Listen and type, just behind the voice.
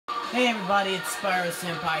Hey everybody, it's Spyro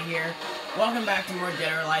Senpai here. Welcome back to more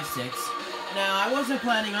Dead or Alive 6. Now, I wasn't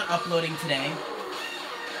planning on uploading today,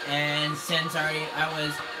 and since I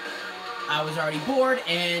was already bored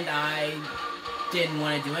and I didn't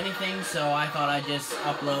want to do anything, so I thought I'd just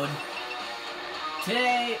upload.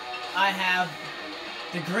 Today, I have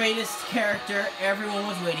the greatest character everyone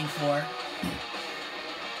was waiting for,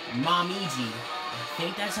 Momiji. I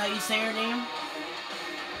think that's how you say her name.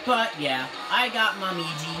 But yeah, I got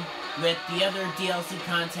Momiji with the other DLC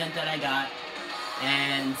content that I got,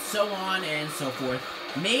 and so on and so forth.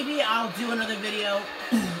 Maybe I'll do another video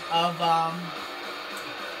of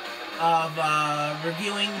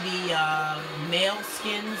reviewing the male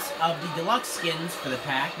skins of the deluxe skins for the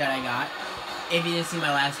pack that I got, if you didn't see my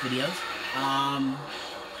last videos.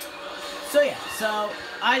 So yeah, so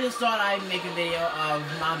I just thought I'd make a video of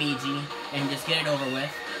Momiji and just get it over with.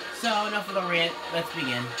 So enough of the rant, let's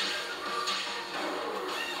begin.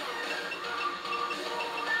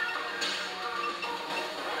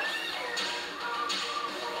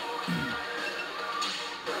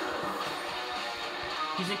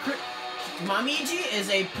 Momiji is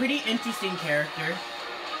a pretty interesting character.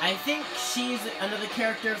 I think she's another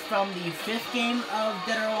character from the 5th game of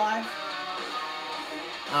Dead or Alive.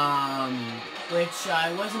 Which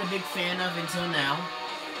I wasn't a big fan of until now.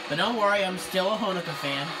 But don't worry, I'm still a Honoka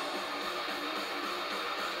fan.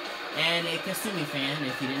 And a Kasumi fan,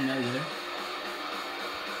 if you didn't know either.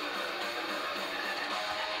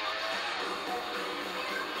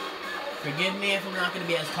 Forgive me if I'm not going to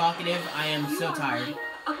be as talkative. I am so tired.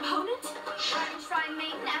 Opponent? Try and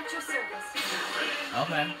make natural service.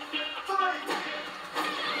 Okay.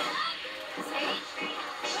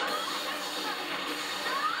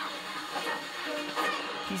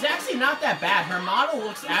 She's actually not that bad. Her model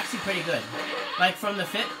looks actually pretty good. Like from the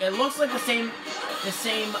fit, it looks like the same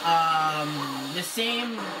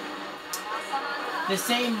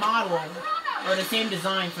model or the same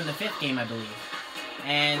design from the 5th game, I believe.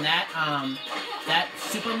 And that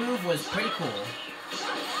super move was pretty cool.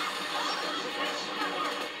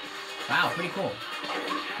 Wow, pretty cool.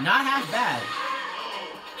 Not half bad.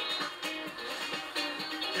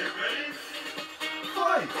 Get ready.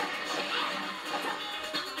 Fight!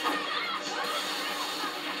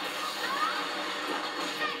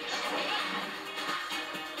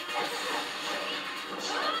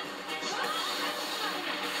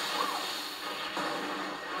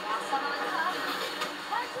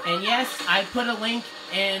 And yes, I put a link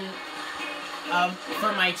in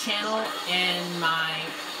for my channel in my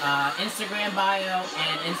Instagram bio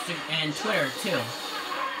and Twitter too.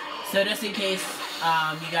 So just in case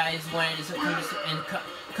you guys wanted to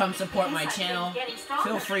come support my channel,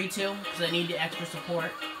 feel free to, because I need the extra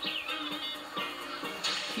support.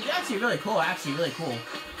 She's actually really cool,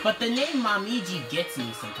 But the name Momiji gets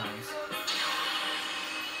me sometimes.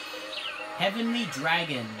 Heavenly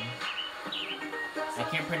Dragon. I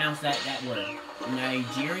can't pronounce that word.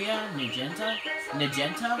 Nigeria? Nagenta?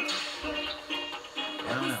 Nagenta?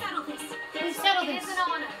 I don't know. Please settle this. It's an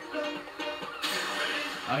honor.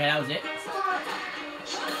 Okay, that was it.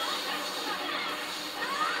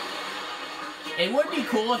 It would be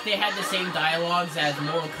cool if they had the same dialogues as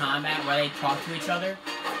Mortal Kombat where they talk to each other.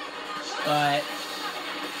 But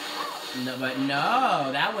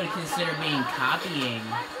no, that would consider being copying.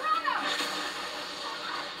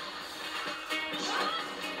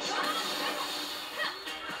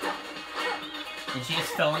 And she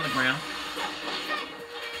just fell on the ground.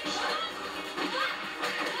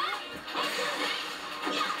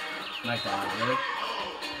 My god, really?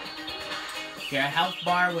 Your health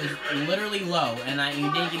bar was literally low, and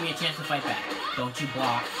you didn't give me a chance to fight back. Don't you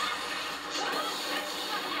block.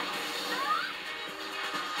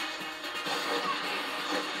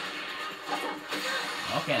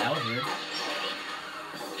 Okay, that was weird.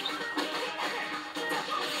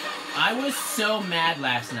 I was so mad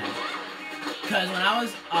last night. Because when I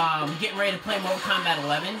was getting ready to play Mortal Kombat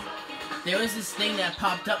 11, there was this thing that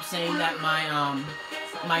popped up saying that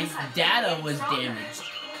my data was damaged.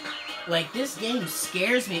 Like, this game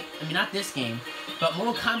scares me. I mean, not this game, but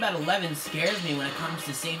Mortal Kombat 11 scares me when it comes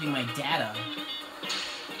to saving my data.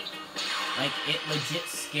 Like, it legit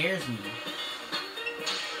scares me.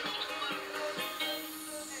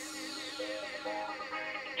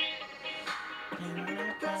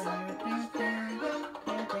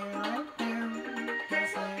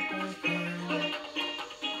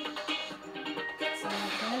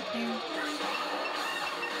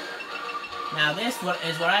 Now this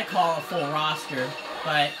is what I call a full roster,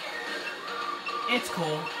 but it's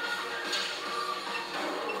cool.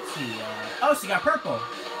 Let's see, oh, she got purple.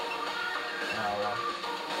 Oh, well.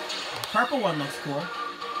 Purple one looks cool.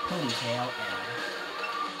 ponytail L.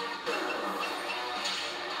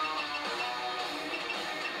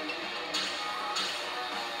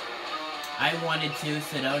 I wanted to,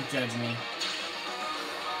 so don't judge me.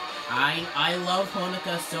 I love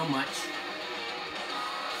Honoka so much.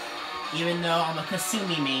 Even though I'm a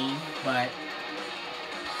Kasumi main, but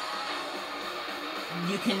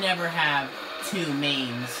you can never have two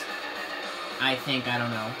mains. I think, I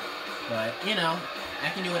don't know. But, you know, I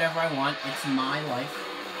can do whatever I want. It's my life.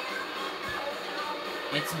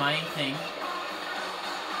 It's my thing.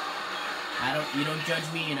 You don't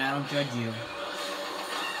judge me and I don't judge you.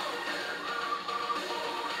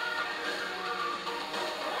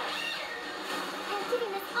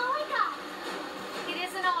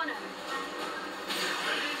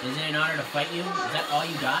 Is it an honor to fight you? Is that all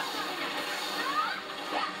you got?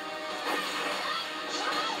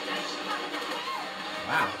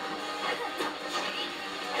 Wow.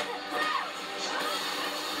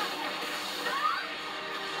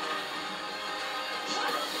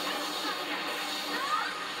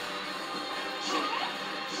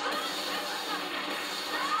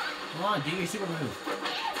 Come on, do your super move.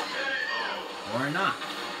 Or not.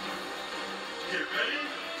 Get ready.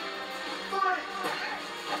 Fight!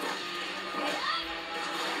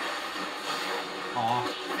 Aw.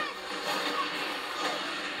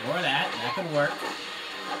 Or that could work.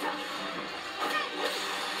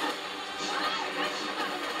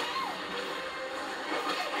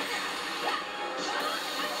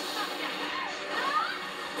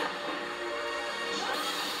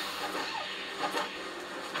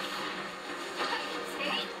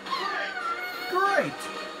 Great!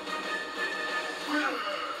 I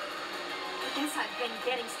guess I've been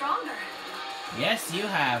getting stronger. Yes, you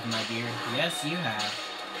have, my dear. Yes, you have.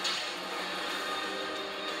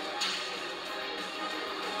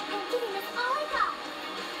 I'm giving this all I got.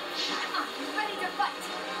 I'm ready to fight.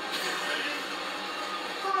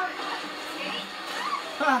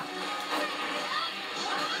 Ha!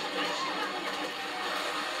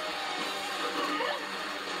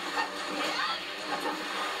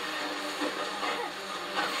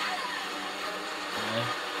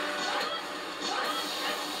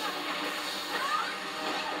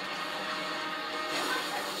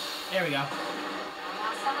 There we go.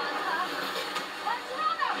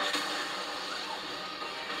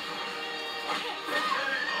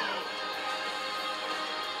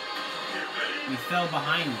 You fell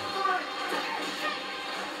behind me.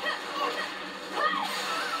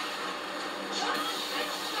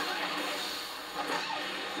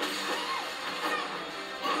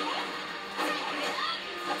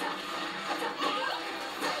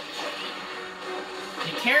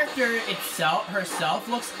 The character itself, herself,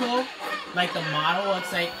 looks cool. Like the model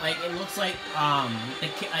looks like it looks like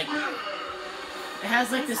it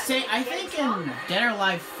has like the same. I think in Dead or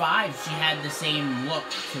Alive 5 she had the same look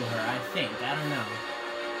to her. I think, I don't know.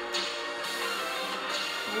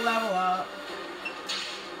 Level up.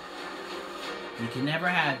 You can never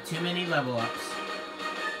have too many level ups.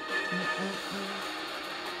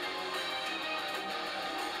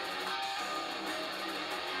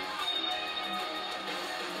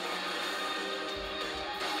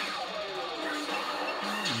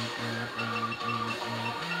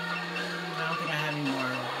 I don't think I have any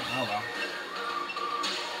more. Oh well.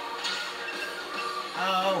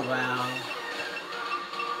 Oh well.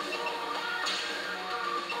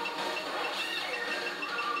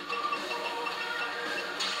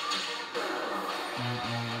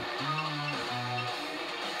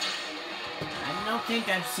 I don't think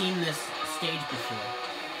I've seen this stage before,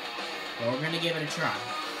 but we're gonna give it a try.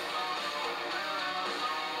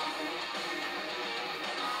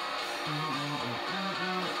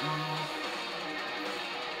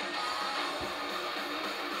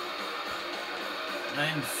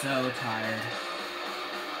 I'm so tired.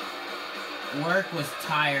 Work was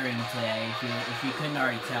tiring today, if you couldn't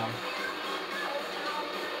already tell.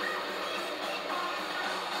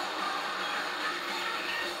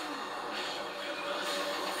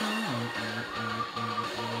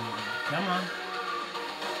 Come on.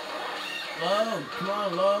 Load! Come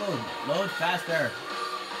on, load! Load faster!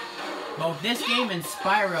 Both this game and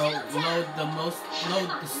Spyro load the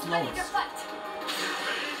slowest.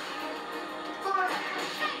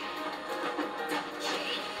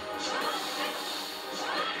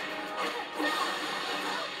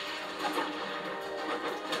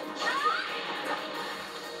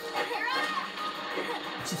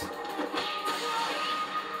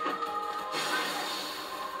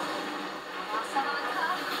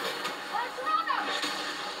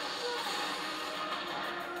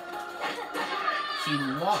 She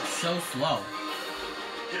walks so slow.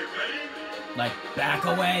 Get ready. Like, back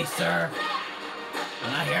away, sir.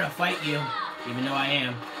 I'm not here to fight you, even though I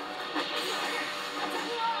am.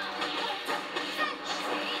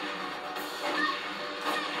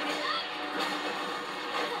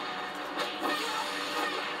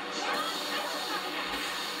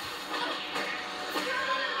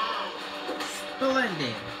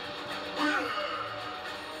 Splendid.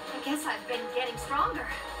 I guess I've been getting stronger.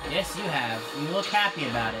 Yes, you have. You look happy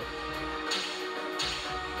about it.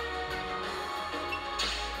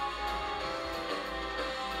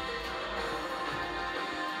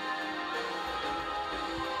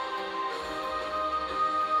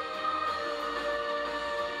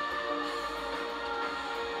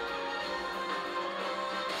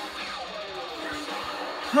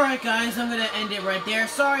 Alright guys, I'm gonna end it right there.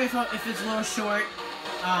 Sorry if it's a little short.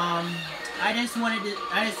 I just wanted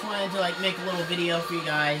to like make a little video for you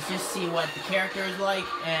guys, just see what the character is like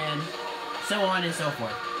and so on and so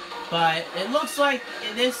forth. But it looks like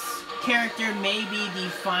this character may be the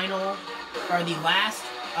final or the last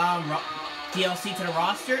DLC to the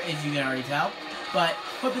roster, as you can already tell. But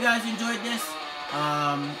hope you guys enjoyed this.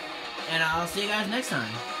 And I'll see you guys next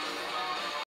time.